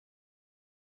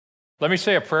Let me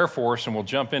say a prayer for us and we'll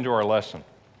jump into our lesson.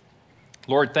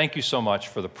 Lord, thank you so much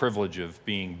for the privilege of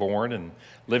being born and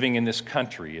living in this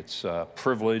country. It's a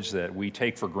privilege that we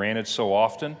take for granted so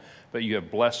often, but you have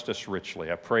blessed us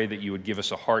richly. I pray that you would give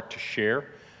us a heart to share,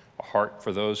 a heart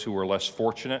for those who are less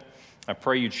fortunate. I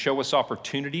pray you'd show us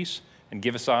opportunities and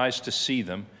give us eyes to see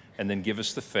them, and then give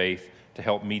us the faith to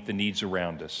help meet the needs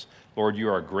around us. Lord, you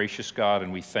are a gracious God,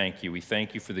 and we thank you. We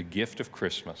thank you for the gift of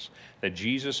Christmas, that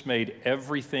Jesus made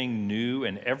everything new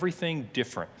and everything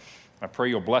different. I pray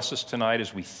you'll bless us tonight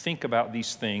as we think about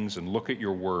these things and look at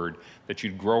your word, that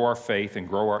you'd grow our faith and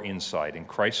grow our insight. In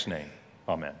Christ's name,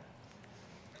 amen.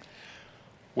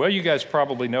 Well, you guys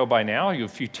probably know by now,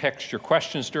 if you text your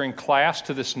questions during class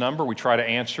to this number, we try to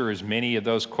answer as many of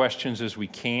those questions as we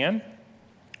can.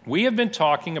 We have been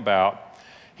talking about,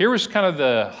 here is kind of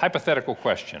the hypothetical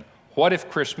question. What if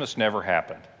Christmas never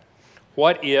happened?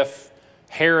 What if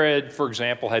Herod, for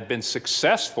example, had been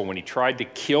successful when he tried to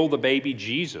kill the baby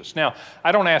Jesus? Now,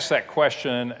 I don't ask that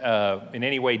question in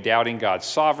any way doubting God's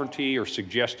sovereignty or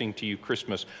suggesting to you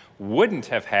Christmas wouldn't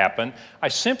have happened. I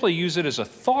simply use it as a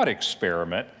thought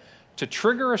experiment to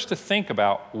trigger us to think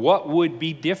about what would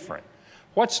be different.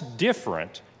 What's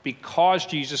different because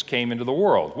Jesus came into the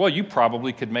world? Well, you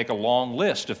probably could make a long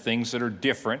list of things that are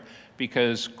different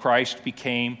because Christ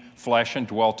became flesh and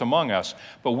dwelt among us.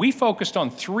 But we focused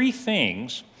on three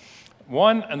things.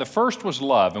 One, and the first was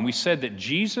love, and we said that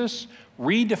Jesus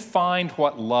redefined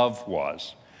what love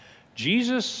was.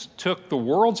 Jesus took the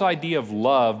world's idea of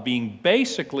love being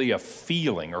basically a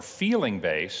feeling or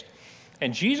feeling-based,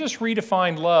 and Jesus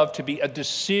redefined love to be a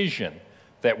decision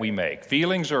that we make.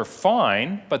 Feelings are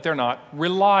fine, but they're not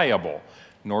reliable,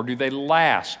 nor do they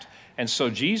last. And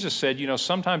so Jesus said,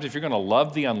 sometimes if you're going to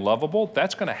love the unlovable,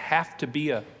 that's going to have to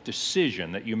be a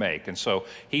decision that you make. And so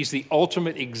he's the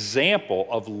ultimate example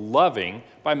of loving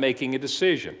by making a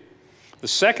decision. The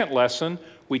second lesson,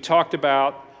 we talked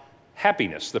about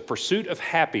happiness, the pursuit of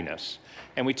happiness.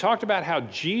 And we talked about how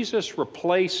Jesus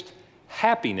replaced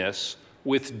happiness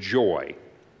with joy.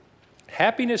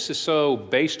 Happiness is so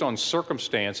based on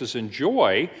circumstances, and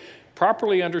joy,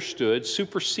 properly understood,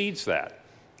 supersedes that.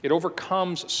 It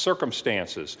overcomes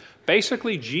circumstances.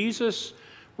 Basically, Jesus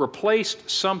replaced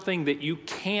something that you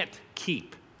can't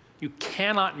keep. You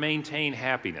cannot maintain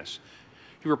happiness.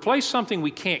 He replaced something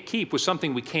we can't keep with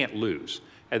something we can't lose.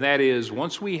 And that is,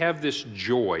 once we have this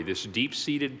joy, this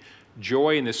deep-seated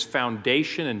joy and this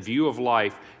foundation and view of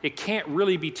life, it can't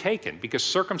really be taken because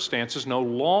circumstances no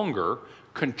longer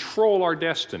control our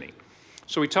destiny.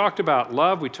 So we talked about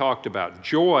love, we talked about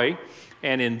joy,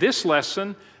 and in this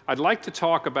lesson, I'd like to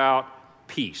talk about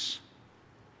peace.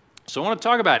 So I want to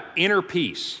talk about inner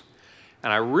peace.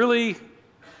 And I really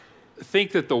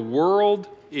think that the world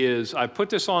is, I put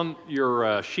this on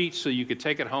your sheet so you could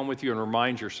take it home with you and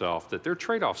remind yourself that there are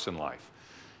trade-offs in life.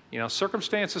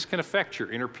 Circumstances can affect your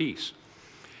inner peace.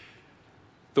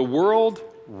 The world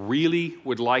really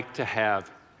would like to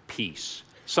have peace.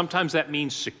 Sometimes that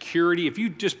means security. If you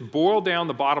just boil down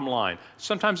the bottom line,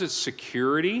 sometimes it's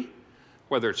security,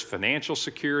 whether it's financial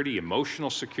security, emotional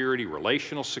security,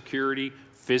 relational security,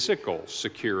 physical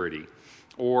security,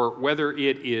 or whether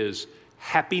it is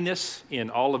happiness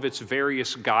in all of its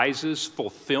various guises,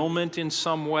 fulfillment in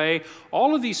some way.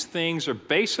 All of these things are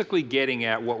basically getting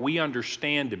at what we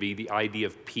understand to be the idea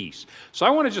of peace. So I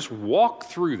want to just walk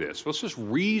through this. Let's just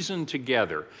reason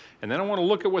together. And then I want to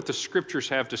look at what the scriptures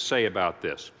have to say about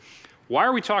this. Why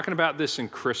are we talking about this in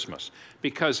Christmas?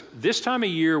 Because this time of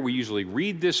year we usually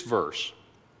read this verse.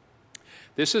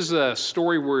 This is a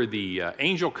story where the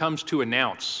angel comes to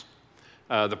announce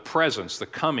the presence, the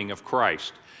coming of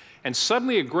Christ. And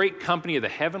suddenly a great company of the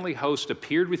heavenly host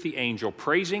appeared with the angel,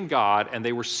 praising God, and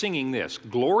they were singing this: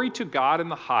 "Glory to God in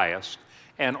the highest,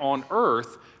 and on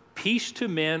earth peace to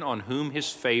men on whom his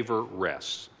favor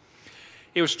rests."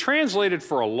 It was translated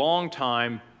for a long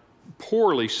time,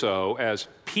 poorly so, as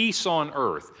peace on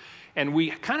earth. And we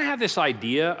kind of have this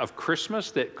idea of Christmas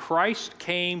that Christ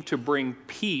came to bring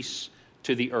peace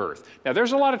to the earth. Now,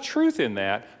 there's a lot of truth in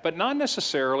that, but not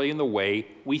necessarily in the way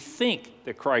we think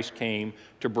that Christ came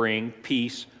to bring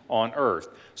peace on earth.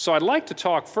 So I'd like to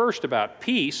talk first about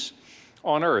peace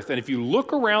on earth. And if you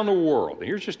look around the world, and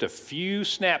here's just a few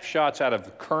snapshots out of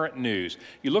the current news.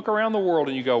 You look around the world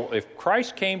and you go, if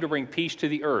Christ came to bring peace to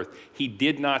the earth, he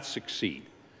did not succeed.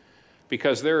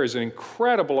 Because there is an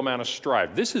incredible amount of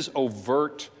strife. This is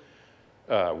overt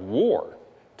war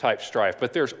type strife,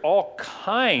 but there's all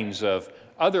kinds of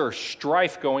other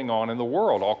strife going on in the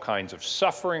world, all kinds of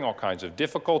suffering, all kinds of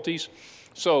difficulties.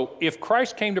 So if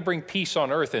Christ came to bring peace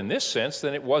on earth in this sense,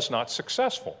 then it was not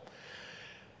successful.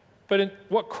 But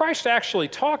what Christ actually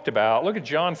talked about, look at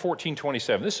John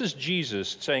 14:27. This is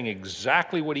Jesus saying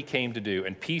exactly what he came to do,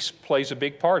 and peace plays a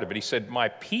big part of it. He said, "My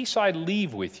peace I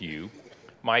leave with you,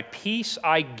 my peace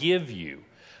I give you.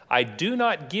 I do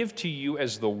not give to you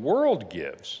as the world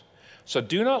gives. So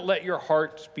do not let your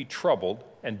hearts be troubled,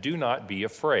 and do not be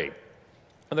afraid."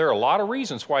 And there are a lot of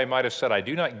reasons why he might have said, "I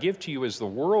do not give to you as the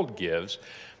world gives."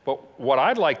 But what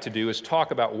I'd like to do is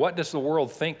talk about, what does the world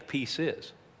think peace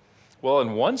is? Well,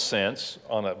 in one sense,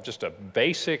 on just a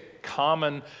basic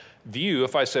common view,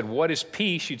 if I said, what is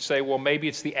peace? You'd say, well, maybe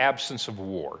it's the absence of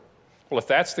war. Well, if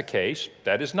that's the case,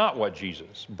 that is not what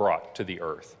Jesus brought to the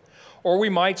earth. Or we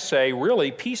might say, really,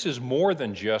 peace is more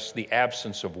than just the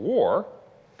absence of war.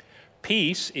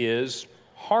 Peace is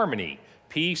harmony.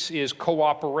 Peace is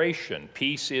cooperation.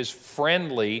 Peace is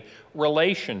friendly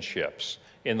relationships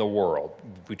in the world,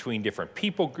 between different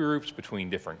people groups, between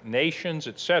different nations,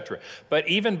 etc. But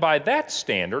even by that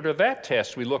standard or that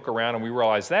test, we look around and we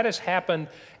realize that has happened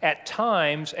at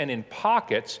times and in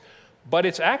pockets, but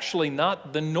it's actually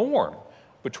not the norm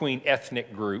between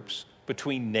ethnic groups,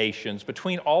 between nations,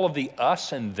 between all of the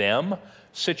us and them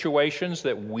situations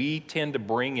that we tend to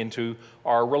bring into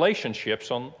our relationships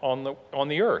on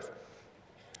the earth.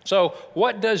 So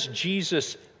what does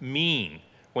Jesus mean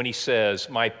when he says,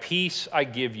 "My peace I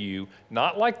give you,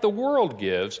 not like the world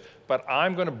gives, but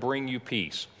I'm going to bring you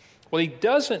peace"? Well, he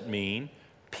doesn't mean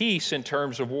peace in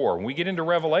terms of war. When we get into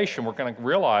Revelation, we're going to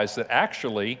realize that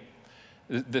actually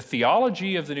the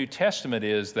theology of the New Testament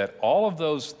is that all of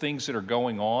those things that are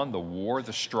going on, the war,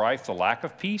 the strife, the lack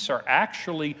of peace, are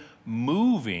actually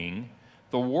moving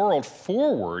the world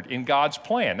forward in God's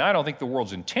plan. Now, I don't think the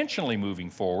world's intentionally moving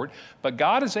forward, but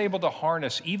God is able to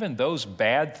harness even those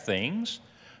bad things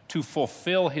to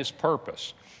fulfill his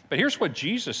purpose. But here's what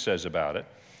Jesus says about it.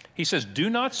 He says, "Do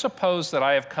not suppose that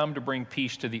I have come to bring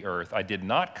peace to the earth. I did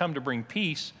not come to bring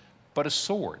peace, but a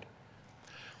sword."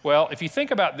 Well, if you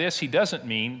think about this, he doesn't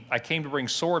mean I came to bring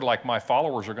sword like my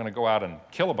followers are going to go out and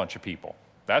kill a bunch of people.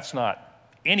 That's not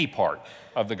any part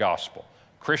of the gospel.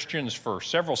 Christians for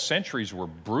several centuries were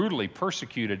brutally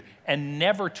persecuted and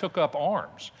never took up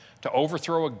arms. To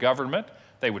overthrow a government,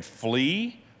 they would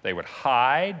flee, they would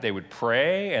hide, they would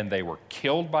pray, and they were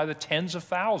killed by the tens of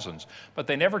thousands. But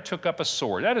they never took up a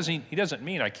sword. He doesn't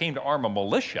mean I came to arm a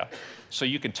militia so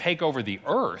you can take over the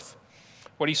earth.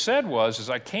 What he said was,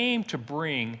 I came to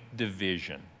bring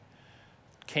division.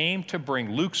 Came to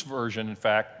bring, Luke's version, in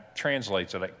fact,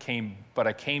 translates it, I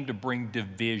came to bring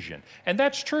division. And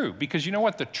that's true, because you know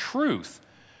what? The truth,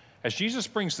 as Jesus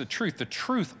brings the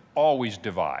truth always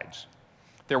divides.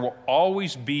 There will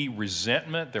always be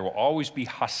resentment. There will always be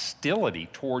hostility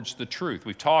towards the truth.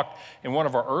 We've talked in one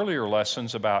of our earlier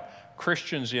lessons about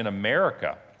Christians in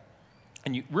America.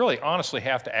 And you really honestly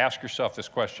have to ask yourself this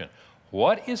question: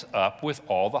 what is up with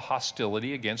all the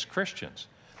hostility against Christians?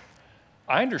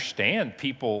 I understand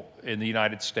people in the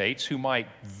United States who might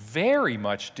very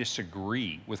much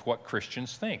disagree with what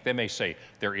Christians think. They may say,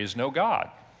 there is no God,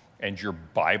 and your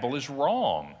Bible is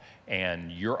wrong,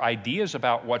 and your ideas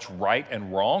about what's right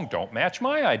and wrong don't match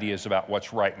my ideas about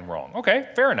what's right and wrong. Okay,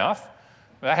 fair enough.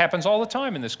 That happens all the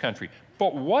time in this country.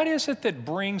 But what is it that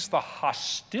brings the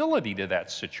hostility to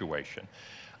that situation?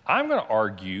 I'm going to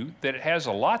argue that it has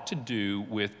a lot to do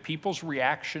with people's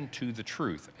reaction to the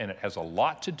truth, and it has a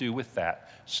lot to do with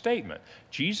that statement.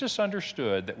 Jesus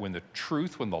understood that when the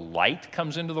truth, when the light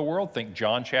comes into the world, think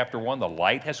John chapter 1, the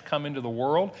light has come into the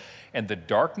world, and the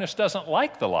darkness doesn't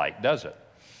like the light, does it?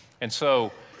 And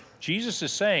so Jesus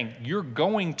is saying, you're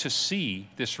going to see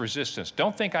this resistance.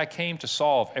 Don't think I came to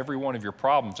solve every one of your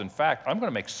problems. In fact, I'm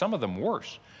going to make some of them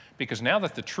worse, because now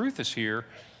that the truth is here,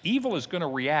 evil is going to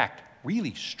react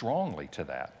really strongly to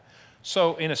that.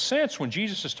 So in a sense, when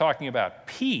Jesus is talking about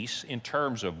peace in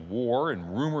terms of war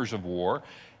and rumors of war,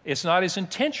 it's not his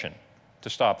intention to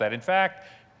stop that. In fact,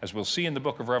 as we'll see in the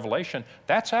book of Revelation,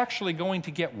 that's actually going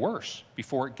to get worse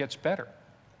before it gets better.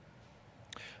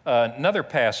 Another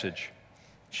passage,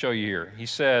 show you here. He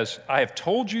says, I have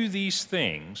told you these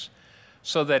things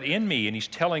so that in me, and he's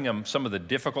telling them some of the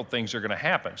difficult things that are going to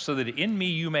happen, so that in me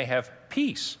you may have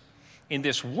peace. In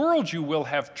this world you will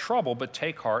have trouble, but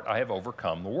take heart, I have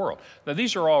overcome the world. Now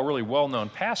these are all really well-known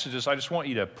passages. I just want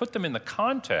you to put them in the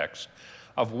context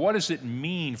of what does it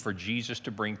mean for Jesus to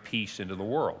bring peace into the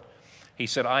world. He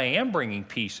said, I am bringing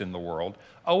peace in the world.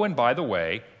 Oh, and by the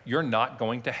way, you're not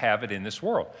going to have it in this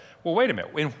world. Well, wait a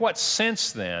minute. In what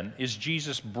sense then is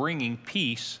Jesus bringing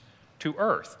peace to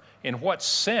earth? In what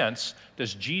sense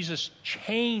does Jesus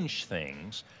change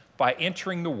things by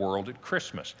entering the world at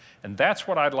Christmas? And that's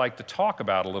what I'd like to talk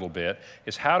about a little bit,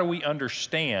 is how do we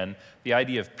understand the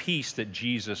idea of peace that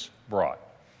Jesus brought?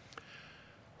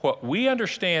 What we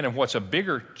understand, and what's a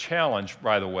bigger challenge,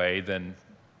 by the way, than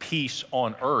peace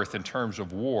on earth in terms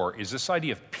of war, is this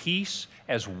idea of peace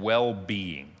as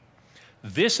well-being.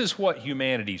 This is what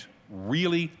humanity's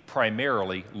really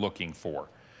primarily looking for.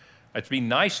 It'd be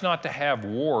nice not to have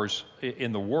wars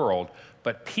in the world,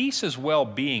 but peace as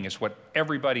well-being is what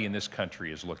everybody in this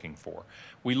country is looking for.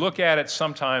 We look at it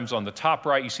sometimes on the top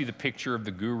right, you see the picture of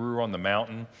the guru on the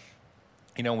mountain.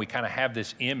 You know, we kind of have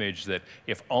this image that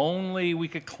if only we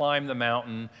could climb the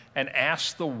mountain and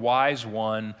ask the wise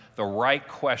one the right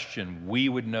question, we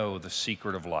would know the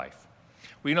secret of life.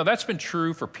 Well, you know, that's been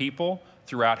true for people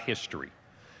throughout history.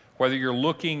 Whether you're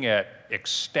looking at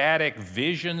ecstatic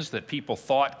visions that people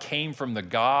thought came from the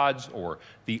gods, or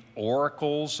the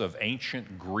oracles of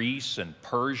ancient Greece and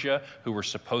Persia who were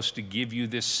supposed to give you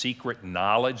this secret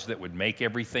knowledge that would make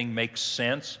everything make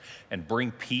sense and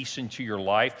bring peace into your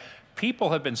life, people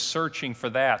have been searching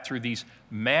for that through these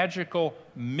magical,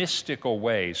 mystical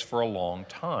ways for a long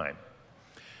time.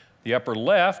 The upper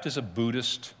left is a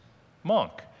Buddhist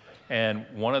monk. And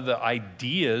one of the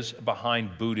ideas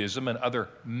behind Buddhism and other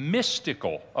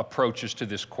mystical approaches to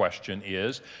this question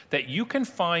is that you can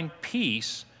find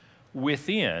peace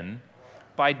within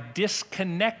by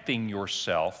disconnecting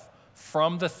yourself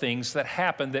from the things that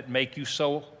happen that make you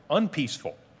so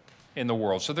unpeaceful in the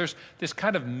world. So there's this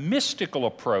kind of mystical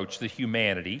approach to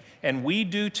humanity, and we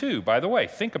do too. By the way,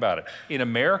 think about it. In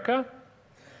America,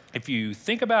 if you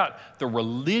think about the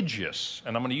religious,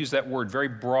 and I'm going to use that word very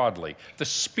broadly, the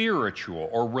spiritual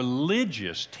or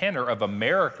religious tenor of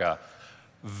America,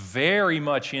 very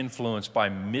much influenced by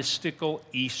mystical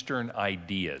Eastern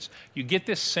ideas. You get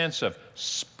this sense of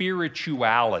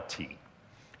spirituality.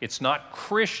 It's not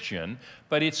Christian,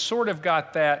 but it's sort of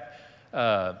got that,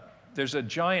 there's a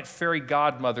giant fairy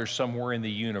godmother somewhere in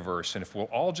the universe, and if we'll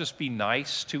all just be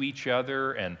nice to each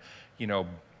other and, you know,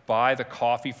 buy the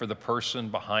coffee for the person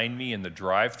behind me in the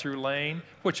drive-through lane,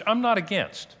 which I'm not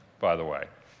against, by the way.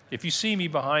 If you see me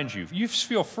behind you, you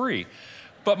feel free.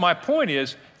 But my point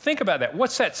is, think about that.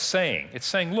 What's that saying? It's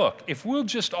saying, look, if we'll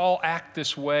just all act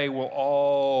this way, we'll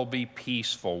all be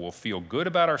peaceful. We'll feel good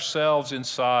about ourselves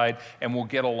inside, and we'll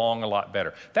get along a lot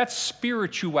better. That's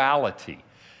spirituality.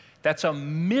 That's a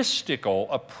mystical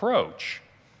approach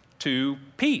to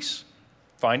peace,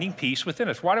 finding peace within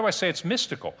us. Why do I say it's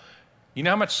mystical? You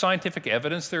know how much scientific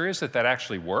evidence there is that that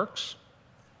actually works?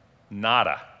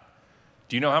 Nada.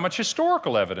 Do you know how much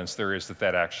historical evidence there is that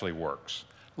that actually works?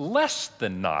 Less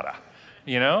than nada.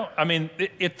 You know, I mean,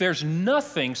 if there's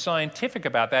nothing scientific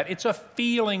about that, it's a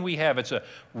feeling we have. It's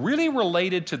really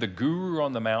related to the guru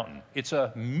on the mountain. It's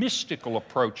a mystical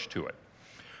approach to it.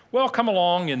 Well, come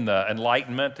along in the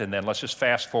Enlightenment, and then let's just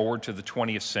fast forward to the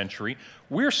 20th century.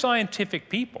 We're scientific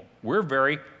people. We're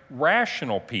very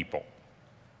rational people.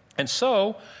 And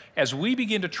so, as we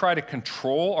begin to try to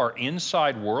control our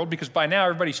inside world, because by now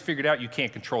everybody's figured out you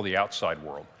can't control the outside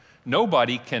world.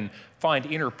 Nobody can find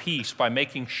inner peace by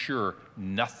making sure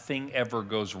nothing ever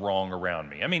goes wrong around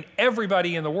me. I mean,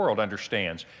 everybody in the world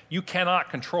understands you cannot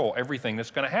control everything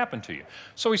that's going to happen to you.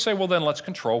 So we say, well, then let's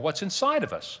control what's inside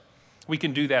of us. We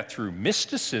can do that through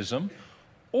mysticism,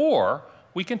 or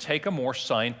we can take a more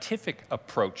scientific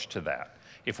approach to that.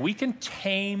 If we can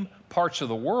tame parts of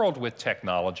the world with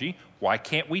technology, why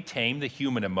can't we tame the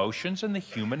human emotions and the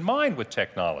human mind with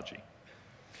technology?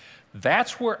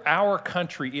 That's where our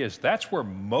country is. That's where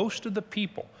most of the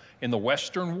people in the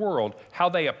Western world, how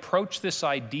they approach this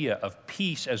idea of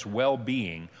peace as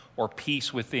well-being or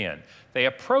peace within. They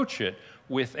approach it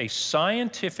with a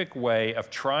scientific way of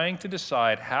trying to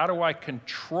decide, how do I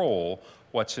control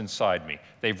what's inside me?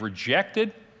 They've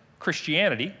rejected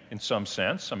Christianity, in some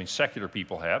sense. I mean, secular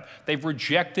people have. They've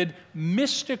rejected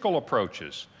mystical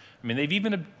approaches. I mean, they've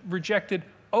even rejected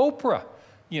Oprah,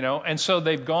 you know, and so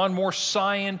they've gone more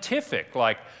scientific.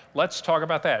 Like, let's talk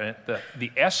about that. And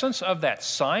the essence of that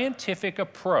scientific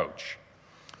approach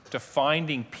to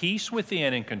finding peace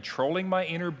within and controlling my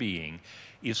inner being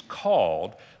is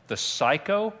called the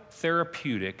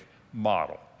psychotherapeutic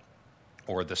model,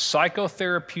 or the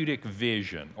psychotherapeutic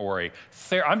vision, or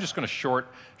I'm just going to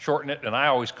shorten it, and I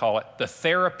always call it the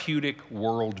therapeutic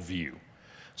worldview.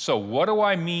 So what do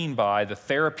I mean by the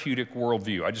therapeutic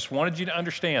worldview? I just wanted you to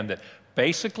understand that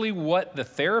basically what the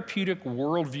therapeutic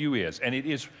worldview is, and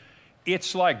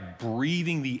it's like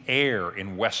breathing the air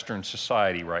in Western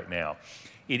society right now.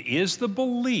 It is the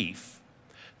belief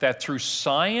that through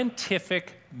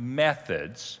scientific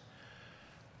methods,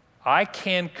 I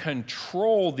can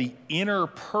control the inner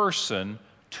person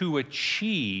to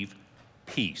achieve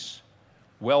peace,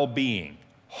 well-being,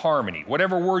 harmony,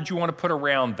 whatever words you want to put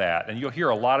around that, and you'll hear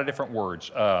a lot of different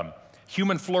words.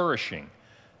 Human flourishing,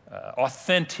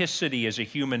 authenticity as a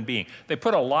human being. They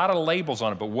put a lot of labels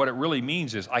on it, but what it really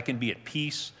means is I can be at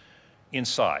peace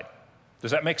inside.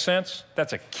 Does that make sense?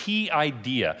 That's a key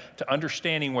idea to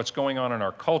understanding what's going on in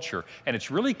our culture, and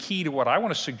it's really key to what I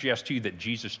want to suggest to you that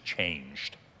Jesus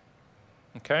changed.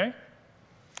 Okay?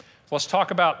 Let's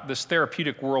talk about this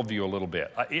therapeutic worldview a little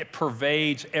bit. It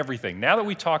pervades everything. Now that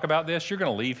we talk about this, you're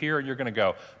going to leave here and you're going to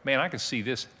go, man, I can see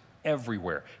this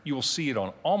everywhere. You will see it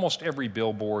on almost every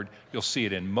billboard. You'll see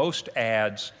it in most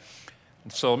ads.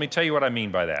 And so let me tell you what I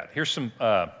mean by that. Here's some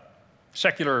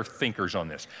secular thinkers on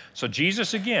this. So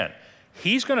Jesus, again,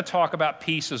 he's going to talk about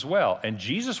peace as well. And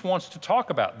Jesus wants to talk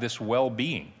about this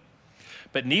well-being.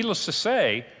 But needless to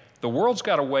say, the world's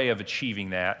got a way of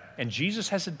achieving that, and Jesus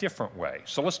has a different way.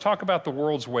 So let's talk about the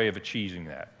world's way of achieving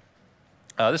that.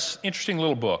 This is an interesting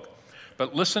little book,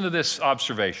 but listen to this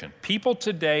observation. People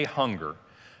today hunger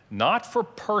not for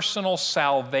personal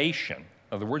salvation.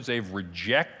 In other words, they've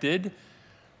rejected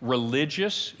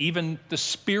religious, even the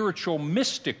spiritual,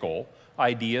 mystical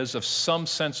ideas of some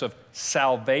sense of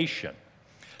salvation,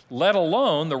 let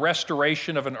alone the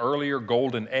restoration of an earlier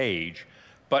golden age,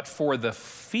 but for the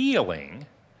feeling,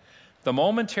 the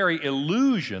momentary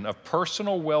illusion of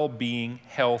personal well-being,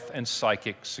 health, and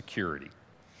psychic security.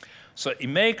 So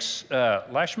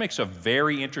Lasch makes a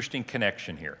very interesting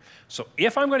connection here. So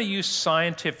if I'm going to use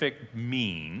scientific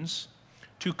means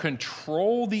to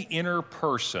control the inner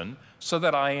person so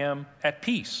that I am at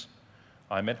peace,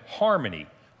 I'm at harmony,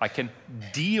 I can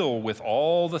deal with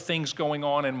all the things going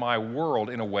on in my world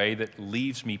in a way that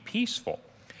leaves me peaceful,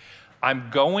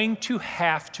 I'm going to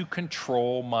have to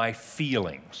control my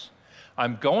feelings.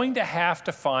 I'm going to have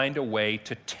to find a way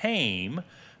to tame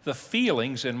the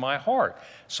feelings in my heart.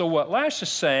 So what Lasch is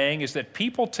saying is that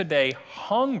people today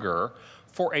hunger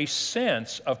for a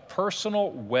sense of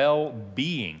personal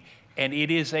well-being, and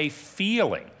it is a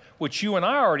feeling, which you and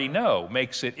I already know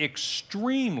makes it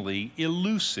extremely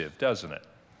elusive, doesn't it?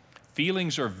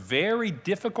 Feelings are very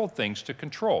difficult things to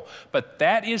control, but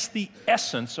that is the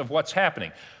essence of what's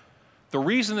happening. The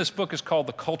reason this book is called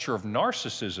The Culture of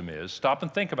Narcissism is, stop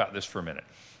and think about this for a minute.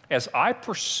 As I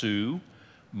pursue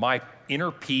my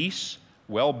inner peace,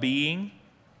 well-being,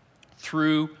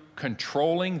 through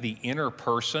controlling the inner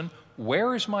person,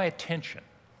 where is my attention?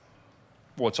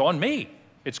 Well, it's on me.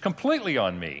 It's completely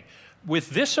on me.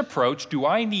 With this approach, do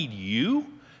I need you?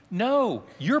 No,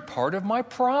 you're part of my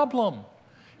problem.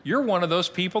 You're one of those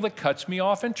people that cuts me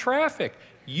off in traffic.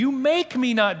 You make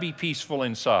me not be peaceful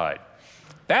inside.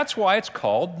 That's why it's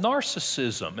called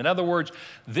narcissism. In other words,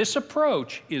 this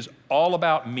approach is all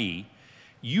about me.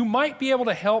 You might be able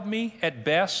to help me at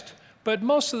best, but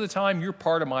most of the time you're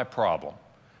part of my problem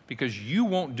because you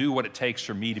won't do what it takes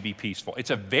for me to be peaceful.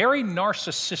 It's a very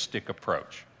narcissistic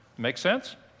approach. Make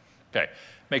sense? Okay.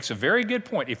 Makes a very good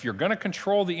point. If you're going to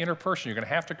control the inner person, you're going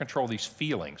to have to control these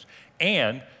feelings.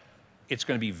 And it's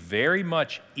going to be very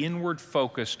much inward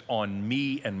focused on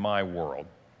me and my world.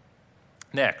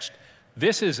 Next.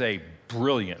 This is a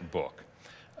brilliant book.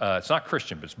 It's not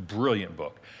Christian, but it's a brilliant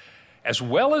book. As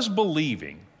well as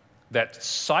believing that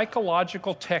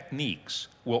psychological techniques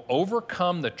will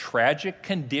overcome the tragic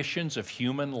conditions of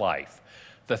human life,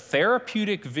 the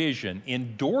therapeutic vision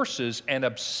endorses an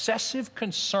obsessive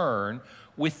concern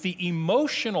with the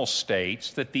emotional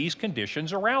states that these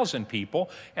conditions arouse in people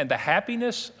and the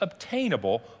happiness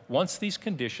obtainable once these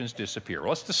conditions disappear. Well,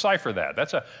 let's decipher that.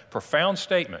 That's a profound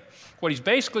statement. What he's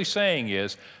basically saying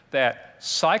is that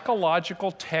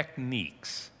psychological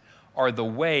techniques are the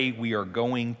way we are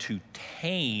going to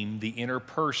tame the inner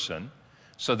person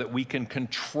so that we can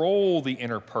control the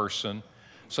inner person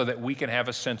so that we can have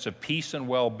a sense of peace and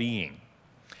well-being.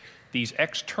 These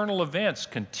external events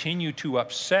continue to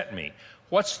upset me.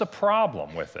 What's the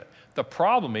problem with it? The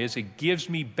problem is it gives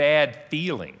me bad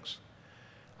feelings.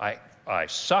 I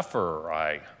suffer,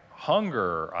 I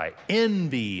hunger, I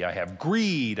envy, I have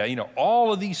greed,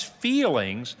 all of these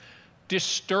feelings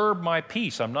disturb my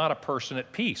peace. I'm not a person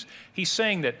at peace. He's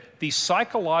saying that these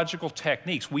psychological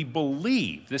techniques, we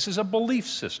believe, this is a belief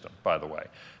system, by the way.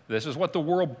 This is what the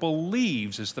world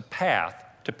believes is the path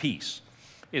to peace,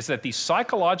 is that these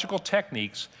psychological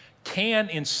techniques can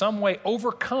in some way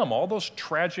overcome all those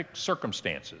tragic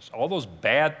circumstances, all those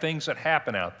bad things that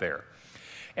happen out there.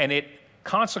 And it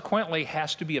consequently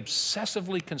has to be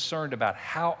obsessively concerned about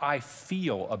how I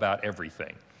feel about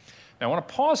everything. Now, I want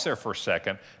to pause there for a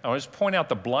second. I want to just point out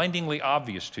the blindingly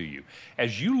obvious to you.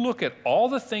 As you look at all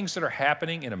the things that are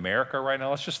happening in America right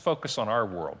now, let's just focus on our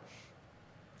world.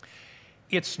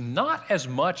 It's not as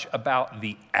much about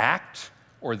the act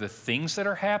or the things that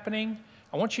are happening.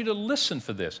 I want you to listen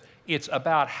for this. It's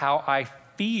about how I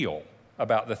feel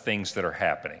about the things that are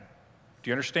happening. Do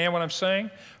you understand what I'm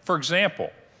saying? For example,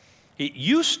 it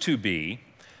used to be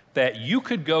that you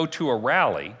could go to a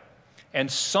rally and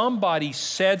somebody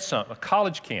said something, a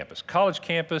college campus. College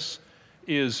campus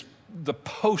is the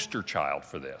poster child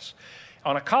for this.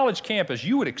 On a college campus,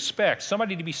 you would expect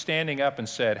somebody to be standing up and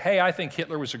said, hey, I think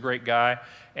Hitler was a great guy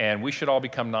and we should all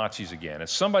become Nazis again. And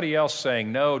somebody else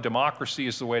saying, no, democracy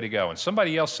is the way to go. And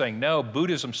somebody else saying, no,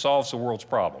 Buddhism solves the world's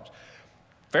problems.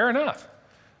 Fair enough.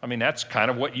 I mean, that's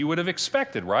kind of what you would have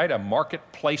expected, right? A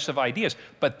marketplace of ideas.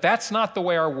 But that's not the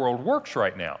way our world works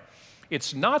right now.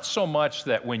 It's not so much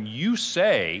that when you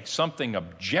say something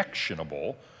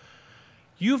objectionable,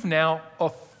 you've now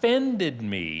offended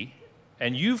me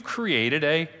and you've created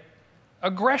a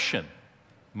aggression.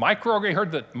 You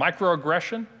heard the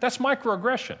microaggression? That's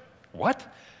microaggression. What?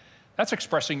 That's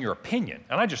expressing your opinion,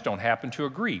 and I just don't happen to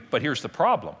agree. But here's the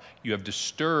problem. You have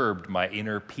disturbed my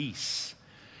inner peace.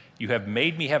 You have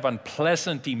made me have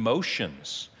unpleasant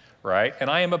emotions, right? And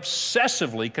I am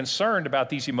obsessively concerned about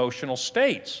these emotional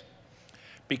states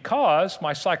because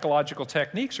my psychological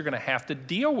techniques are going to have to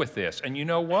deal with this. And you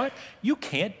know what? You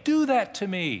can't do that to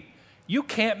me. You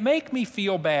can't make me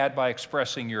feel bad by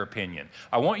expressing your opinion.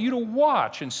 I want you to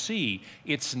watch and see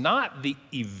it's not the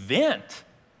event,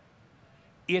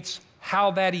 it's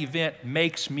how that event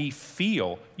makes me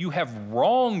feel. You have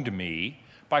wronged me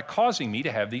by causing me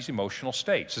to have these emotional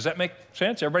states. Does that make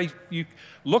sense? Everybody, you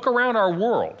look around our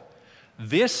world.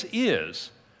 This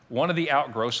is one of the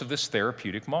outgrowths of this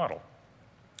therapeutic model.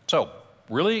 So,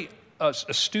 really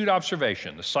astute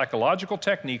observation. The psychological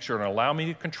techniques are going to allow me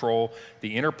to control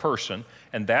the inner person,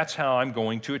 and that's how I'm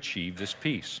going to achieve this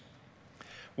peace.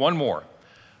 One more.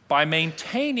 By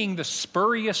maintaining the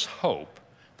spurious hope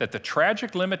that the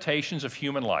tragic limitations of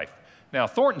human life. Now,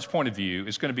 Thornton's point of view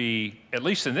is going to be, at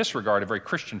least in this regard, a very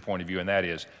Christian point of view, and that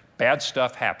is, bad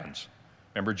stuff happens.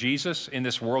 Remember Jesus, in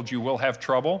this world you will have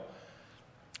trouble?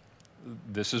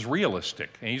 This is realistic.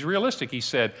 And he's realistic. He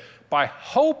said, by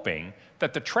hoping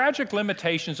that the tragic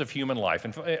limitations of human life,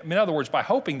 in other words, by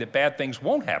hoping that bad things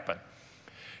won't happen,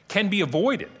 can be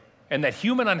avoided, and that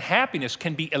human unhappiness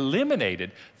can be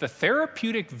eliminated, the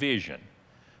therapeutic vision,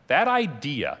 that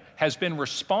idea has been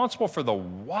responsible for the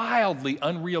wildly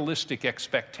unrealistic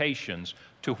expectations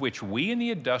to which we in the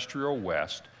industrial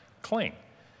West cling.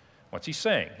 What's he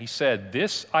saying? He said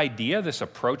this idea, this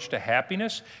approach to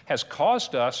happiness, has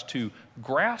caused us to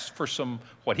grasp for some,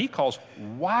 what he calls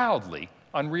wildly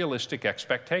unrealistic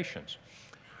expectations.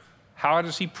 How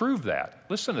does he prove that?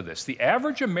 Listen to this. The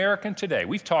average American today,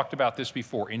 we've talked about this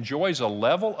before, enjoys a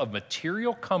level of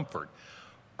material comfort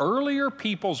earlier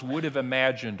peoples would have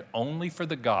imagined only for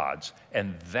the gods,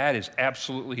 and that is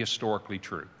absolutely historically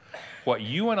true. What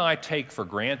you and I take for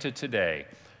granted today,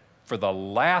 for the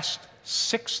last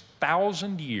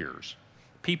 6,000 years,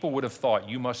 people would have thought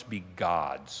you must be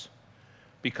gods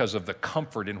because of the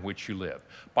comfort in which you live.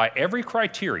 By every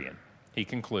criterion, he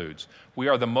concludes, we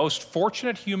are the most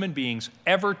fortunate human beings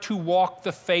ever to walk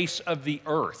the face of the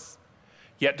earth.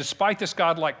 Yet despite this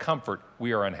godlike comfort,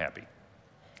 we are unhappy.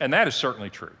 And that is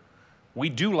certainly true. We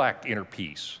do lack inner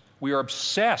peace. We are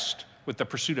obsessed with the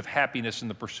pursuit of happiness and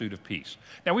the pursuit of peace.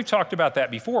 Now, we've talked about that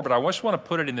before, but I just want to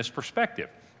put it in this perspective.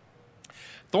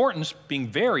 Thornton's being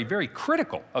very, very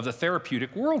critical of the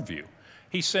therapeutic worldview.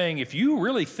 He's saying if you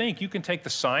really think you can take the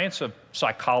science of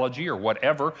psychology or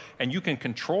whatever and you can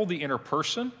control the inner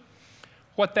person,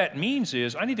 what that means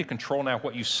is I need to control now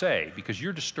what you say because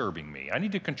you're disturbing me. I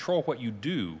need to control what you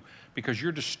do because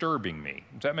you're disturbing me.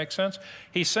 Does that make sense?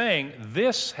 He's saying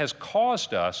this has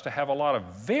caused us to have a lot of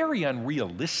very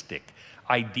unrealistic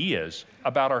ideas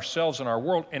about ourselves and our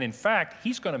world. And in fact,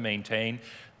 he's going to maintain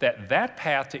that that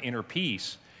path to inner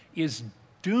peace is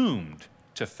doomed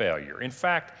to failure. In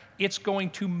fact, it's going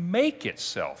to make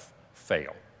itself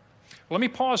fail. Let me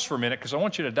pause for a minute because I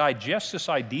want you to digest this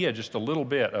idea just a little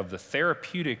bit of the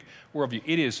therapeutic worldview.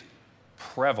 It is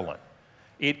prevalent,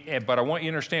 but I want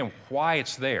you to understand why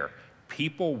it's there.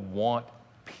 People want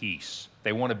peace.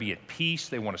 They want to be at peace.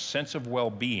 They want a sense of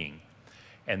well-being.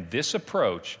 And this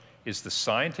approach is the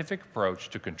scientific approach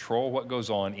to control what goes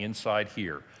on inside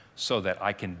here so that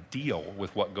I can deal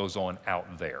with what goes on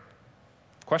out there.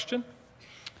 Question?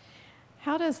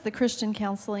 How does the Christian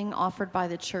counseling offered by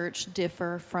the church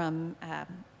differ from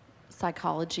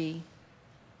psychology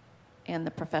and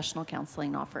the professional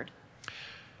counseling offered?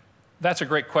 That's a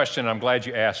great question. I'm glad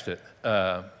you asked it.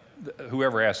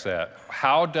 Whoever asked that.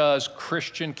 How does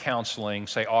Christian counseling,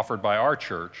 say offered by our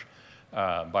church,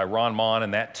 by Ron Mon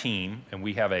and that team, and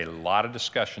we have a lot of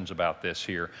discussions about this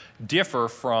here, differ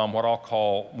from what I'll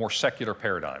call more secular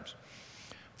paradigms?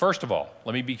 First of all,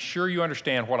 let me be sure you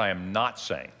understand what I am not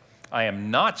saying. I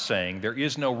am not saying there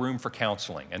is no room for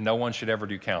counseling and no one should ever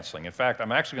do counseling. In fact,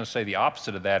 I'm actually going to say the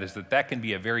opposite of that is that can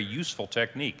be a very useful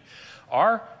technique.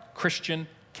 Our Christian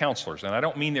counselors, and I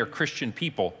don't mean they're Christian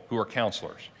people who are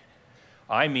counselors.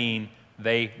 I mean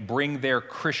they bring their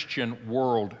Christian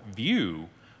worldview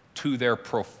to their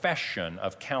profession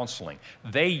of counseling.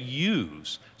 They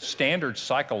use standard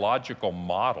psychological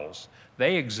models.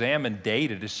 They examine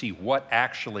data to see what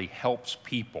actually helps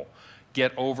people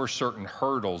get over certain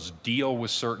hurdles, deal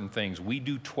with certain things. We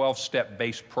do 12-step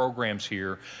based programs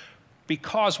here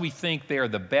because we think they are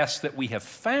the best that we have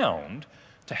found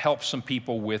to help some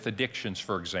people with addictions,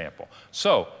 for example.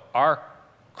 So our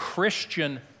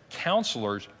Christian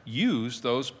counselors use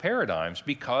those paradigms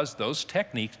because those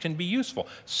techniques can be useful.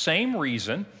 Same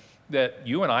reason that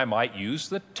you and I might use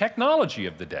the technology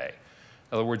of the day.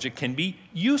 In other words, it can be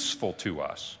useful to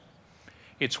us.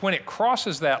 It's when it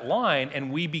crosses that line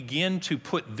and we begin to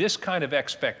put this kind of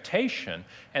expectation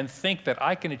and think that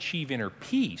I can achieve inner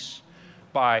peace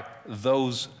by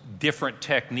those different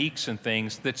techniques and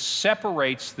things that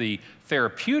separates the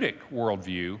therapeutic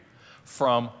worldview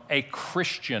from a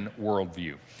Christian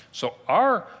worldview. So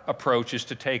our approach is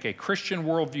to take a Christian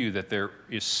worldview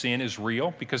that sin is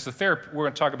real, because we're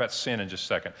going to talk about sin in just a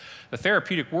second. The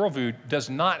therapeutic worldview does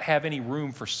not have any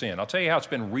room for sin. I'll tell you how it's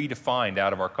been redefined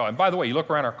out of our culture. And by the way, you look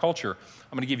around our culture,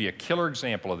 I'm going to give you a killer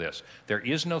example of this. There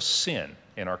is no sin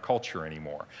in our culture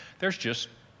anymore. There's just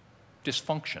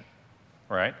dysfunction,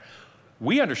 right?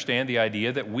 We understand the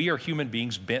idea that we are human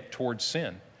beings bent towards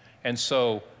sin. And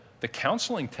so the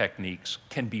counseling techniques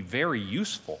can be very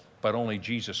useful, but only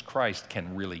Jesus Christ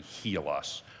can really heal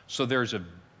us. So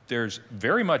there's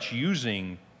very much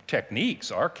using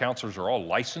techniques. Our counselors are all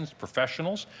licensed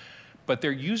professionals, but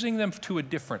they're using them to a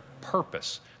different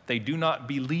purpose. They do not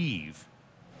believe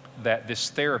that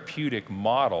this therapeutic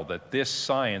model, that this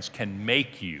science can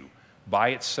make you by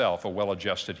itself a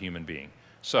well-adjusted human being.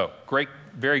 So, great,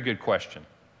 very good question.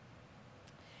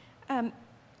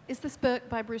 Is this book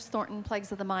by Bruce Thornton,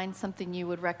 Plagues of the Mind, something you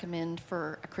would recommend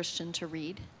for a Christian to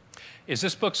read? Is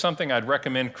this book something I'd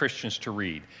recommend Christians to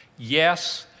read?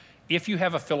 Yes, if you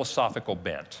have a philosophical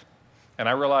bent. And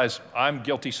I realize I'm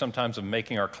guilty sometimes of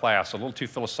making our class a little too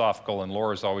philosophical, and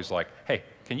Laura's always like, hey,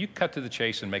 can you cut to the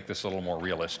chase and make this a little more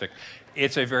realistic?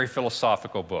 It's a very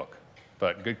philosophical book,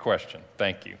 but good question.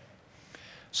 Thank you.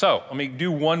 So let me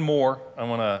do one more. I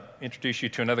want to introduce you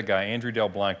to another guy, Andrew Del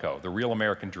Blanco, The Real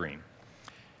American Dream.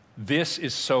 This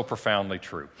is so profoundly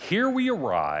true. Here we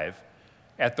arrive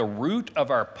at the root of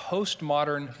our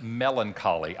postmodern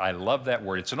melancholy. I love that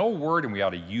word. It's an old word and we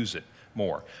ought to use it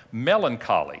more.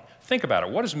 Melancholy. Think about it.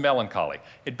 What is melancholy?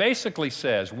 It basically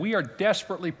says we are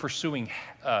desperately pursuing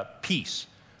peace,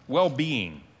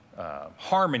 well-being,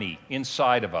 harmony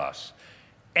inside of us.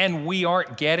 And we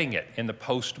aren't getting it in the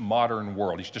postmodern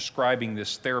world. He's describing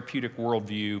this therapeutic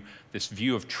worldview, this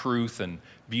view of truth and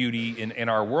beauty in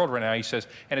our world right now. He says,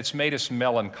 and it's made us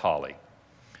melancholy.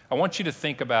 I want you to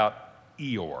think about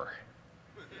Eeyore.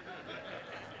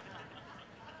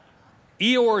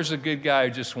 Eeyore is a good guy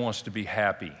who just wants to be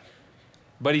happy.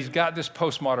 But he's got this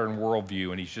postmodern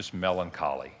worldview and he's just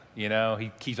melancholy. You know,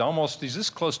 he's this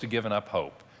close to giving up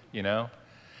hope, you know?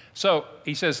 So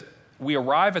he says, we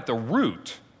arrive at the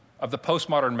root of the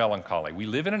postmodern melancholy. We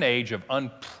live in an age of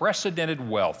unprecedented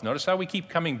wealth. Notice how we keep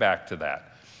coming back to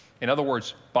that. In other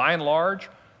words, by and large,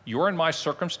 your and my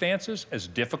circumstances, as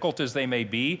difficult as they may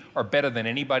be, are better than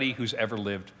anybody who's ever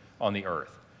lived on the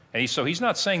earth. And so he's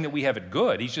not saying that we have it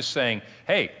good. He's just saying,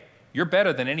 hey, you're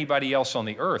better than anybody else on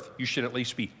the earth. You should at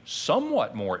least be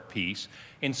somewhat more at peace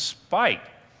in spite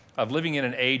of living in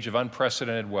an age of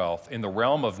unprecedented wealth. In the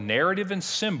realm of narrative and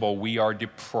symbol, we are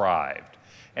deprived.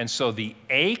 And so the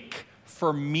ache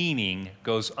for meaning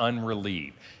goes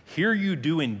unrelieved. Here you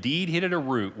do indeed hit at a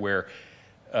root where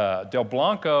Del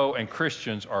Blanco and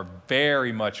Christians are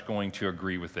very much going to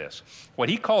agree with this. What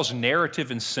he calls narrative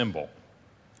and symbol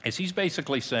is he's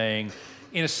basically saying,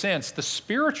 in a sense, the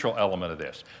spiritual element of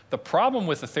this. The problem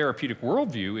with the therapeutic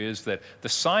worldview is that the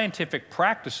scientific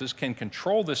practices can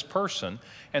control this person,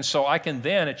 and so I can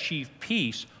then achieve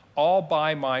peace all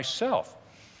by myself.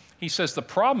 He says the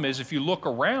problem is if you look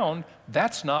around,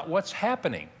 that's not what's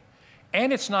happening.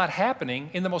 And it's not happening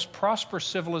in the most prosperous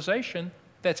civilization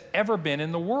that's ever been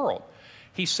in the world.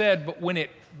 He said, but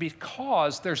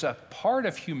because there's a part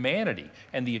of humanity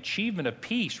and the achievement of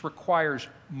peace requires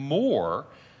more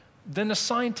than the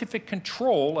scientific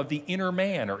control of the inner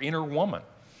man or inner woman.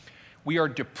 We are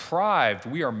deprived,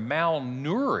 we are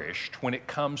malnourished when it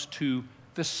comes to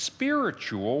the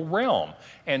spiritual realm.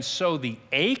 And so the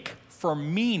ache for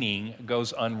meaning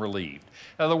goes unrelieved.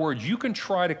 In other words, you can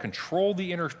try to control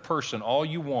the inner person all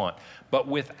you want, but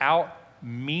without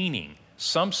meaning,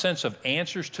 some sense of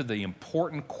answers to the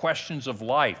important questions of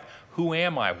life. Who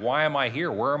am I? Why am I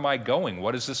here? Where am I going?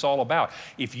 What is this all about?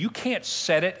 If you can't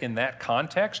set it in that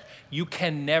context, you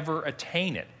can never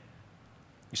attain it.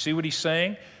 You see what he's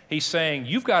saying? He's saying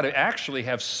you've got to actually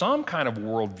have some kind of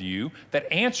worldview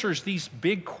that answers these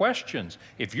big questions.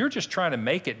 If you're just trying to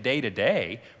make it day to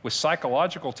day with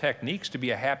psychological techniques to be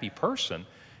a happy person,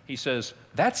 he says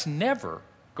that's never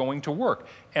going to work.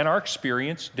 And our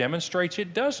experience demonstrates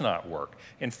it does not work.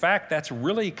 In fact, that's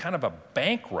really kind of a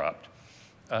bankrupt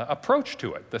approach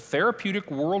to it. The therapeutic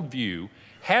worldview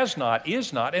has not,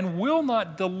 is not, and will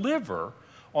not deliver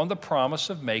on the promise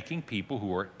of making people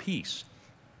who are at peace.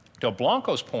 Del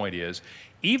Blanco's point is,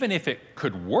 even if it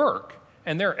could work,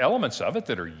 and there are elements of it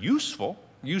that are useful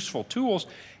tools,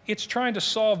 it's trying to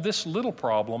solve this little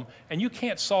problem, and you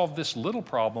can't solve this little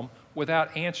problem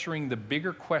without answering the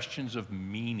bigger questions of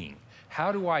meaning.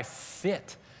 How do I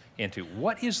fit into?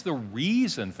 What is the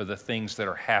reason for the things that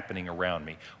are happening around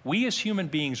me? We as human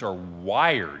beings are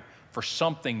wired for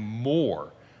something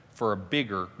more, for a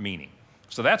bigger meaning.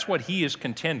 So that's what he is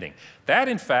contending. That,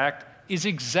 in fact, is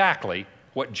exactly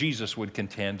what Jesus would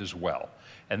contend as well.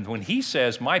 And when he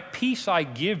says, my peace I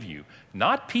give you,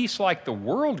 not peace like the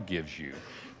world gives you,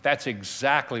 that's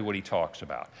exactly what he talks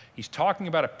about. He's talking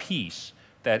about a peace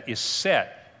that is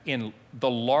set in the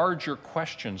larger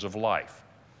questions of life.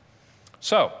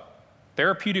 So,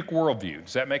 therapeutic worldview,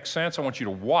 does that make sense? I want you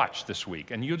to watch this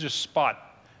week, and you'll just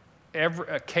spot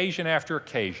occasion after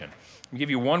occasion. I'll give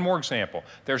you one more example.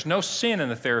 There's no sin in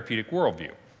the therapeutic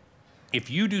worldview. If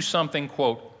you do something,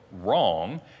 quote,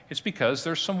 wrong, it's because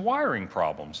there's some wiring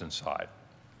problems inside,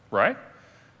 right?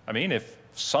 I mean, if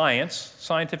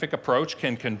scientific approach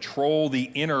can control the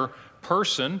inner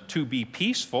person to be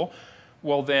peaceful,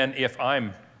 well then if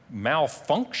I'm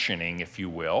malfunctioning, if you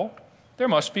will, there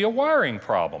must be a wiring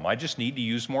problem. I just need to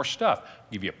use more stuff. I'll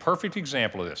give you a perfect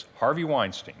example of this. Harvey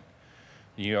Weinstein.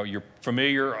 You know, you're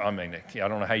familiar, I mean, I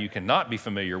don't know how you can not be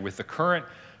familiar with the current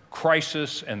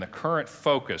crisis and the current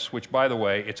focus, which, by the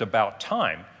way, it's about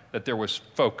time that there was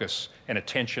focus and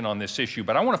attention on this issue.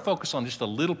 But I want to focus on just a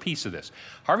little piece of this.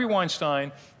 Harvey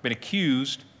Weinstein been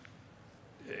accused,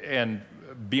 and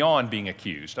beyond being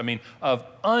accused, I mean, of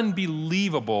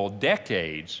unbelievable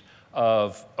decades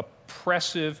of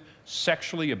oppressive,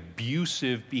 sexually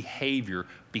abusive behavior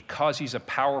because he's a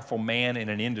powerful man in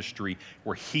an industry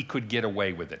where he could get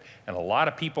away with it. And a lot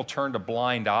of people turned a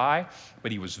blind eye,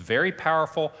 but he was very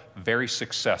powerful, very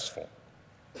successful.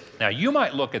 Now, you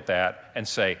might look at that and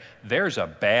say, there's a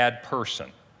bad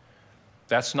person.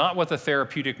 That's not what the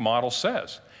therapeutic model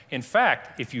says. In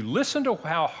fact, if you listen to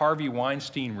how Harvey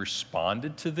Weinstein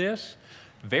responded to this,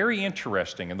 very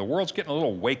interesting, and the world's getting a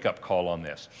little wake-up call on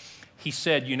this. He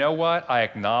said, you know what? I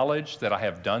acknowledge that I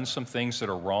have done some things that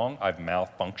are wrong. I've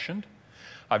malfunctioned.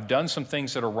 I've done some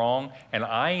things that are wrong, and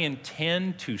I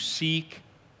intend to seek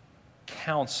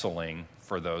counseling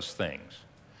for those things.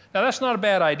 Now, that's not a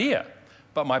bad idea.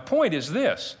 But my point is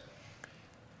this.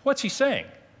 What's he saying?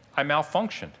 I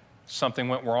malfunctioned. Something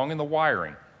went wrong in the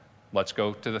wiring. Let's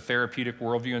go to the therapeutic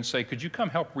worldview and say, could you come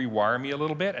help rewire me a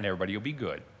little bit? And everybody will be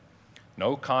good.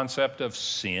 No concept of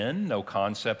sin, no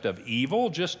concept of evil,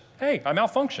 just, hey, I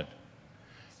malfunctioned.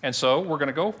 And so we're going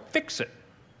to go fix it.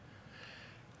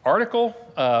 Article,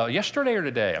 yesterday or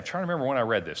today, I'm trying to remember when I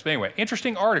read this. But anyway,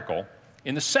 interesting article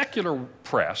in the secular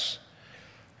press,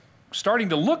 starting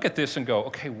to look at this and go,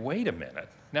 okay, wait a minute.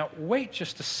 Now, wait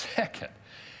just a second.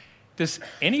 Does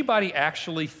anybody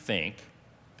actually think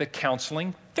that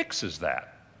counseling fixes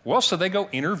that? Well, so they go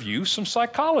interview some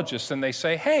psychologists and they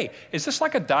say, hey, is this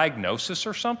like a diagnosis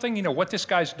or something? You know, what this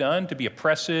guy's done to be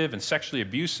oppressive and sexually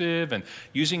abusive and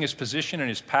using his position and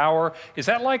his power, is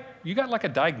that like, you got like a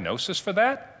diagnosis for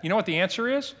that? You know what the answer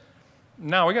is?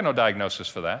 No, we got no diagnosis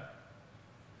for that.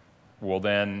 Well,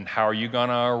 then how are you going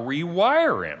to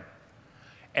rewire him?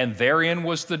 And therein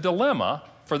was the dilemma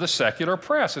for the secular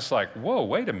press. It's like, whoa,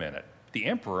 wait a minute. The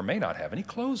emperor may not have any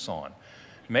clothes on.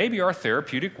 Maybe our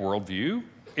therapeutic worldview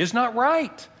is not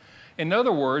right. In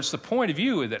other words, the point of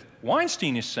view that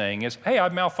Weinstein is saying is, hey,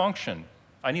 I've malfunctioned.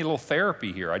 I need a little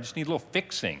therapy here. I just need a little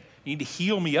fixing. You need to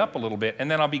heal me up a little bit,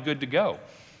 and then I'll be good to go.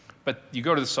 But you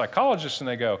go to the psychologist and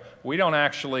they go, we don't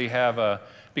actually have a,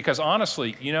 because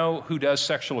honestly, you know who does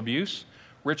sexual abuse?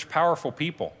 Rich, powerful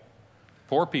people,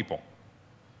 poor people,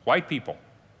 white people,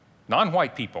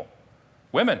 non-white people,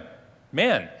 women,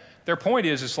 men. Their point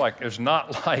is, it's like, it's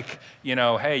not like, you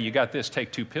know, hey, you got this,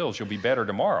 take 2 pills, you'll be better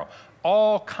tomorrow.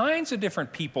 All kinds of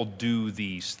different people do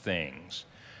these things.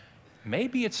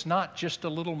 maybe it's not just a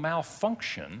little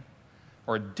malfunction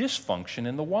or a dysfunction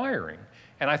in the wiring.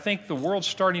 And I think the world's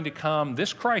starting to come,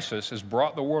 this crisis has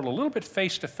brought the world a little bit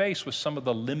face to face with some of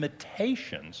the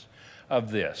limitations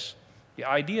of this. The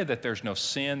idea that there's no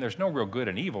sin, there's no real good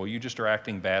and evil, you just are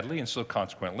acting badly, and so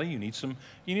consequently you need a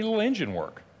little engine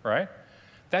work, right?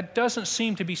 That doesn't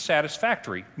seem to be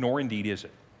satisfactory, nor indeed is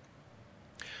it.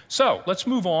 So let's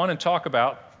move on and talk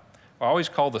about what I always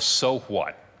call the so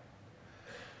what.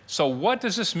 So what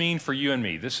does this mean for you and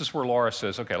me? This is where Laura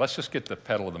says, okay, let's just get the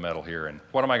pedal to the metal here, and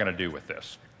what am I going to do with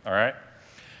this? All right?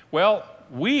 Well,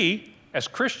 we, as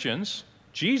Christians,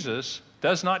 Jesus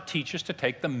does not teach us to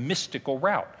take the mystical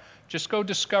route. Just go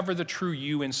discover the true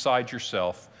you inside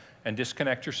yourself and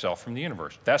disconnect yourself from the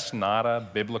universe. That's not a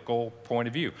biblical point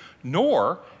of view.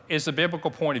 Nor is the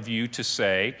biblical point of view to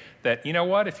say that, you know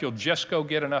what, if you'll just go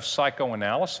get enough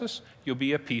psychoanalysis, you'll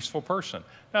be a peaceful person.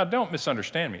 Now, don't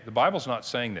misunderstand me. The Bible's not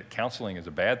saying that counseling is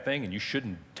a bad thing and you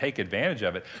shouldn't take advantage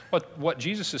of it. What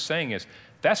Jesus is saying is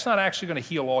that's not actually going to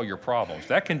heal all your problems.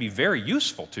 That can be very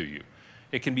useful to you.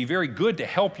 It can be very good to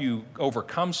help you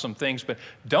overcome some things, but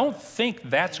don't think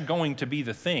that's going to be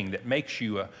the thing that makes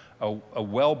you a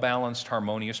well-balanced,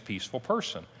 harmonious, peaceful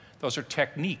person. Those are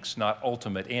techniques, not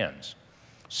ultimate ends.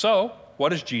 So, what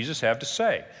does Jesus have to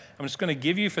say? I'm just going to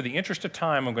give you, for the interest of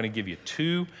time, I'm going to give you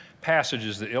two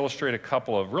passages that illustrate a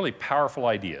couple of really powerful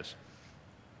ideas.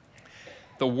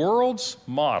 The world's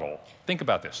model, think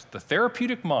about this, the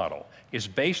therapeutic model is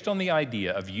based on the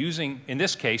idea of using, in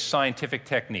this case, scientific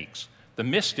techniques. The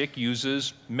mystic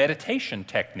uses meditation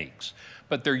techniques,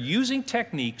 but they're using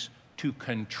techniques to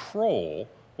control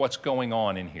what's going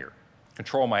on in here.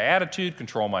 Control my attitude,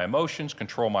 control my emotions,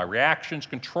 control my reactions,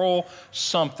 control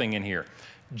something in here.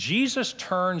 Jesus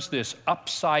turns this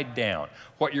upside down.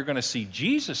 What you're going to see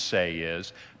Jesus say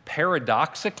is,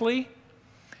 paradoxically,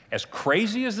 as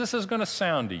crazy as this is going to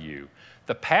sound to you,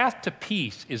 the path to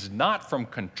peace is not from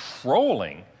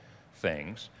controlling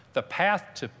things. The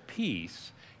path to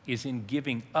peace is in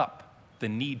giving up the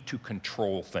need to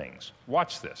control things.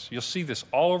 Watch this. You'll see this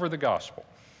all over the gospel.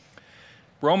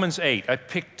 Romans 8, I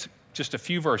picked just a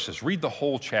few verses. Read the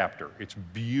whole chapter. It's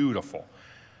beautiful.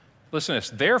 Listen to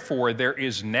this. Therefore, there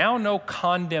is now no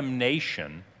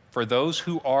condemnation for those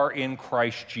who are in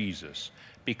Christ Jesus,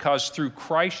 because through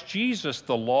Christ Jesus,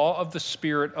 the law of the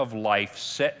Spirit of life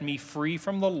set me free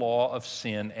from the law of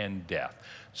sin and death.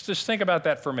 So just think about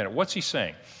that for a minute. What's he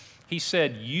saying? He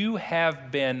said, you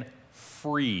have been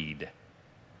freed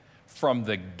from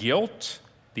the guilt,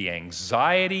 the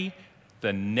anxiety,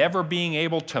 the never being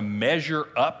able to measure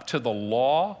up to the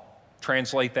law.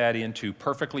 Translate that into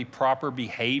perfectly proper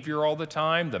behavior all the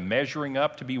time, the measuring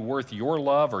up to be worth your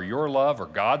love or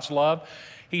God's love.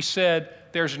 He said,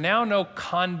 there's now no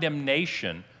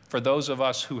condemnation for those of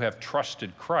us who have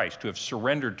trusted Christ, who have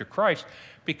surrendered to Christ,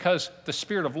 because the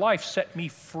Spirit of life set me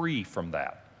free from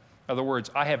that. In other words,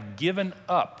 I have given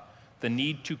up the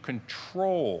need to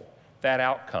control that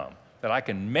outcome, that I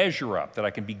can measure up, that I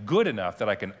can be good enough, that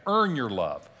I can earn your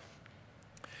love.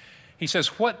 He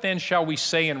says, what then shall we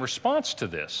say in response to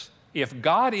this? If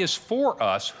God is for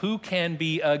us, who can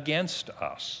be against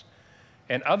us?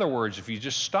 In other words, if you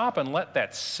just stop and let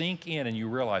that sink in and you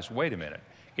realize, wait a minute,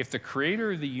 if the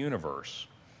creator of the universe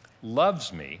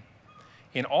loves me,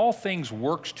 in all things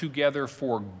works together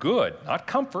for good, not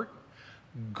comfort,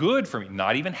 good for me,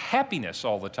 not even happiness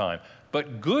all the time,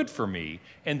 but good for me,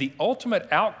 and the ultimate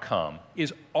outcome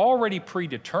is already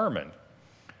predetermined,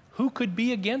 who could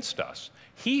be against us?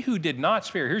 He who did not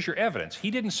spare, here's your evidence,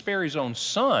 he didn't spare his own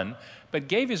son, but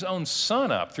gave his own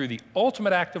son up through the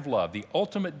ultimate act of love, the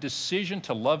ultimate decision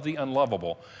to love the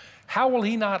unlovable. How will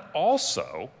he not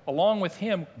also, along with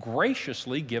him,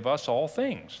 graciously give us all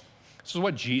things? This is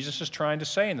what Jesus is trying to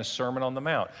say in the Sermon on the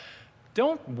Mount.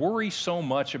 Don't worry so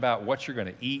much about what you're going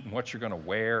to eat and what you're going to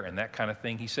wear and that kind of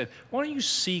thing. He said, why don't you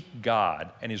seek God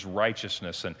and his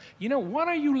righteousness? And, why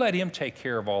don't you let him take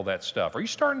care of all that stuff? Are you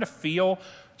starting to feel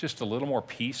just a little more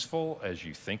peaceful as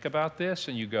you think about this?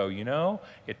 And you go,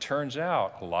 it turns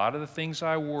out a lot of the things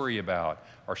I worry about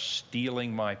are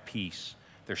stealing my peace.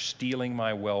 They're stealing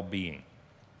my well-being.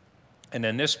 And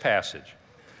then this passage,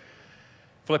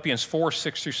 Philippians 4,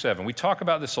 6 through 7. We talk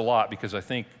about this a lot because I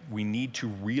think we need to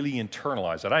really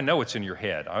internalize it. I know it's in your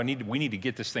head. We need to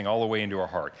get this thing all the way into our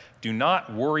heart. Do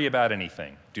not worry about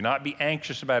anything. Do not be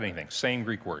anxious about anything. Same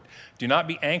Greek word. Do not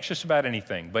be anxious about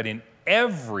anything, but in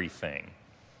everything,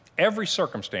 every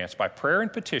circumstance, by prayer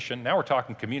and petition, now we're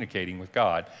talking communicating with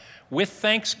God, with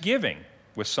thanksgiving,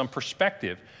 with some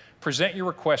perspective, present your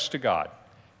requests to God.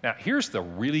 Now, here's the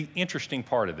really interesting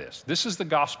part of this. This is the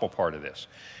gospel part of this.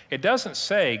 It doesn't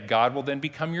say God will then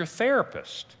become your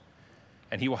therapist.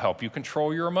 and he will help you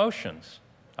control your emotions.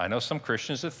 I know some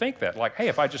Christians that think that, like, hey,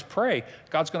 if I just pray,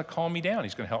 God's going to calm me down.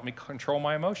 He's going to help me control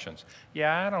my emotions.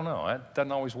 Yeah, I don't know. That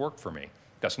doesn't always work for me.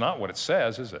 That's not what it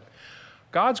says, is it?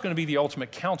 God's going to be the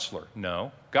ultimate counselor.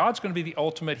 No. God's going to be the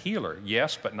ultimate healer.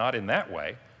 Yes, but not in that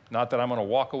way. Not that I'm going to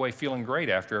walk away feeling great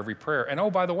after every prayer. And oh,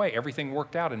 by the way, everything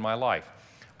worked out in my life.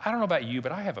 I don't know about you,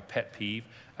 but I have a pet peeve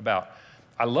about,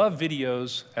 I love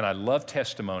videos and I love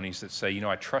testimonies that say, you know,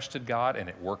 I trusted God and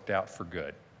it worked out for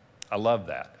good. I love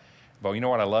that. But you know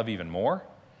what I love even more?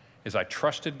 Is I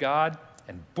trusted God,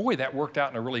 and boy, that worked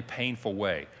out in a really painful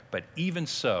way. But even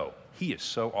so, he is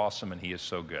so awesome and he is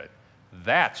so good.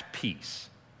 That's peace.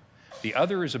 The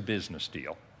other is a business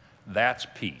deal. That's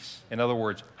peace. In other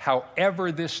words,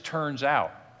 however this turns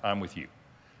out, I'm with you.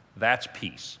 That's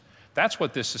peace. That's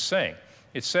what this is saying.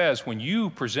 It says when you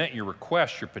present your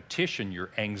request, your petition, your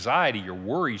anxiety, your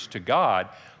worries to God,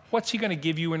 what's he going to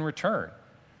give you in return?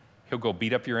 He'll go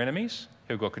beat up your enemies?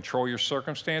 He'll go control your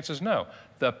circumstances? No.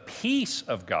 The peace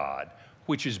of God,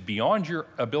 which is beyond your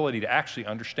ability to actually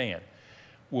understand,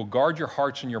 will guard your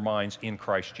hearts and your minds in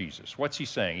Christ Jesus. What's he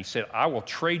saying? He said, I will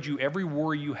trade you every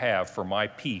worry you have for my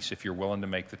peace if you're willing to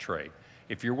make the trade.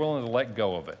 If you're willing to let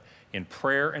go of it in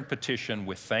prayer and petition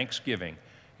with thanksgiving,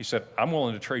 he said, I'm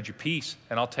willing to trade you peace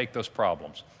and I'll take those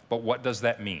problems. But what does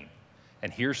that mean?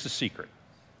 And here's the secret.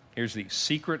 Here's the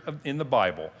secret in the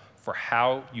Bible for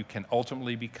how you can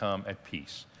ultimately become at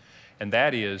peace. And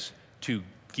that is to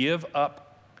give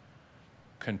up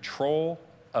control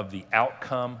of the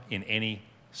outcome in any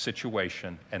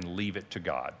situation and leave it to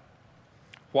God.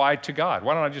 Why to God?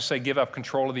 Why don't I just say give up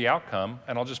control of the outcome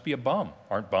and I'll just be a bum?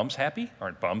 Aren't bums happy?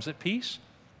 Aren't bums at peace?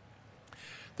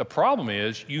 The problem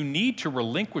is you need to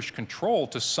relinquish control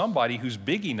to somebody who's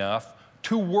big enough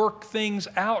to work things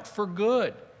out for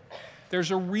good.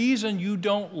 There's a reason you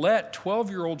don't let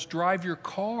 12-year-olds drive your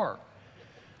car.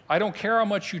 I don't care how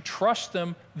much you trust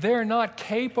them, they're not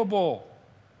capable.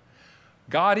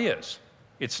 God is.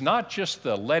 It's not just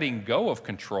the letting go of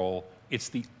control, it's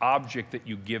the object that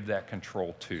you give that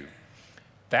control to.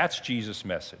 That's Jesus'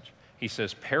 message. He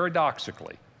says,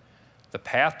 paradoxically, the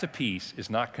path to peace is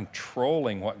not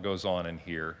controlling what goes on in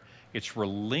here, it's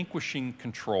relinquishing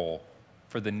control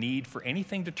for the need for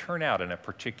anything to turn out in a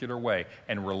particular way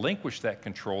and relinquish that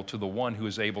control to the one who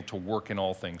is able to work in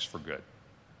all things for good.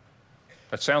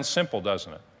 That sounds simple,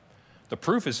 doesn't it? The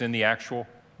proof is in the actual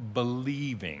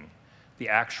believing, the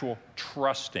actual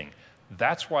trusting.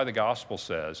 That's why the gospel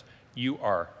says you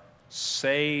are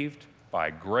saved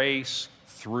by grace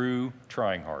through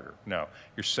trying harder. No,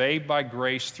 you're saved by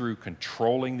grace through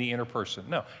controlling the inner person.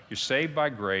 No, you're saved by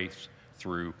grace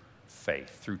through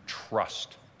faith, through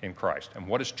trust in Christ. And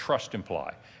what does trust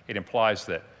imply? It implies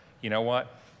that, you know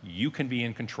what? You can be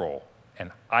in control,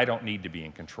 and I don't need to be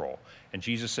in control. And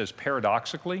Jesus says,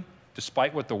 paradoxically,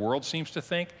 despite what the world seems to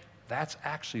think, that's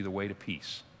actually the way to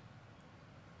peace.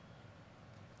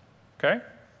 Okay?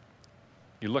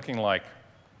 You're looking like,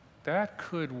 that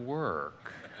could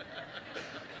work.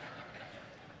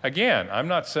 Again, I'm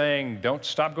not saying don't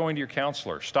stop going to your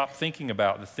counselor. Stop thinking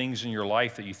about the things in your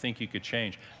life that you think you could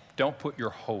change. Don't put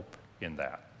your hope in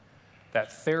that.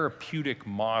 That therapeutic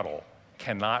model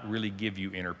cannot really give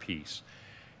you inner peace.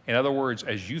 In other words,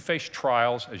 as you face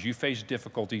trials, as you face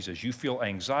difficulties, as you feel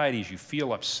anxiety, as you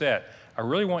feel upset, I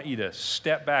really want you to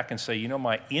step back and say, you know,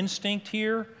 my instinct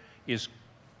here is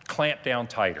clamp down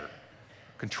tighter.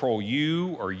 Control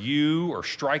you or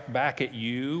strike back at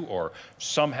you or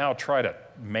somehow try to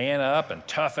man up and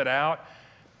tough it out.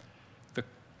 The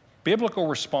biblical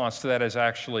response to that is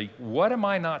actually, what am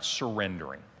I not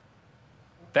surrendering?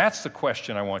 That's the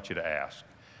question I want you to ask.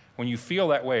 When you feel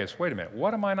that way, it's, wait a minute,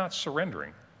 what am I not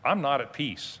surrendering? I'm not at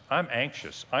peace. I'm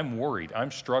anxious. I'm worried.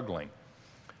 I'm struggling.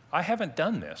 I haven't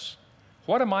done this.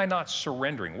 What am I not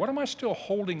surrendering? What am I still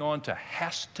holding on to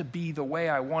has to be the way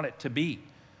I want it to be?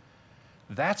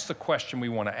 That's the question we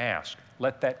want to ask.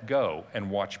 Let that go and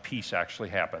watch peace actually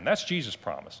happen. That's Jesus'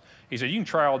 promise. He said, you can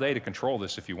try all day to control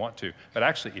this if you want to, but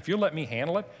actually, if you let me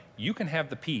handle it, you can have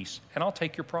the peace and I'll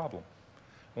take your problem.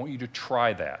 I want you to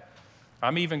try that.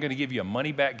 I'm even going to give you a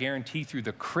money-back guarantee through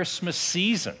the Christmas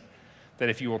season that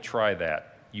if you will try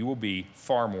that, you will be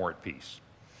far more at peace.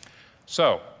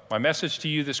 So, my message to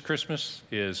you this Christmas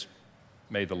is,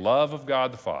 may the love of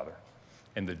God the Father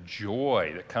and the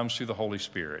joy that comes through the Holy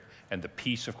Spirit and the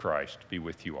peace of Christ be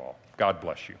with you all. God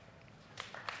bless you.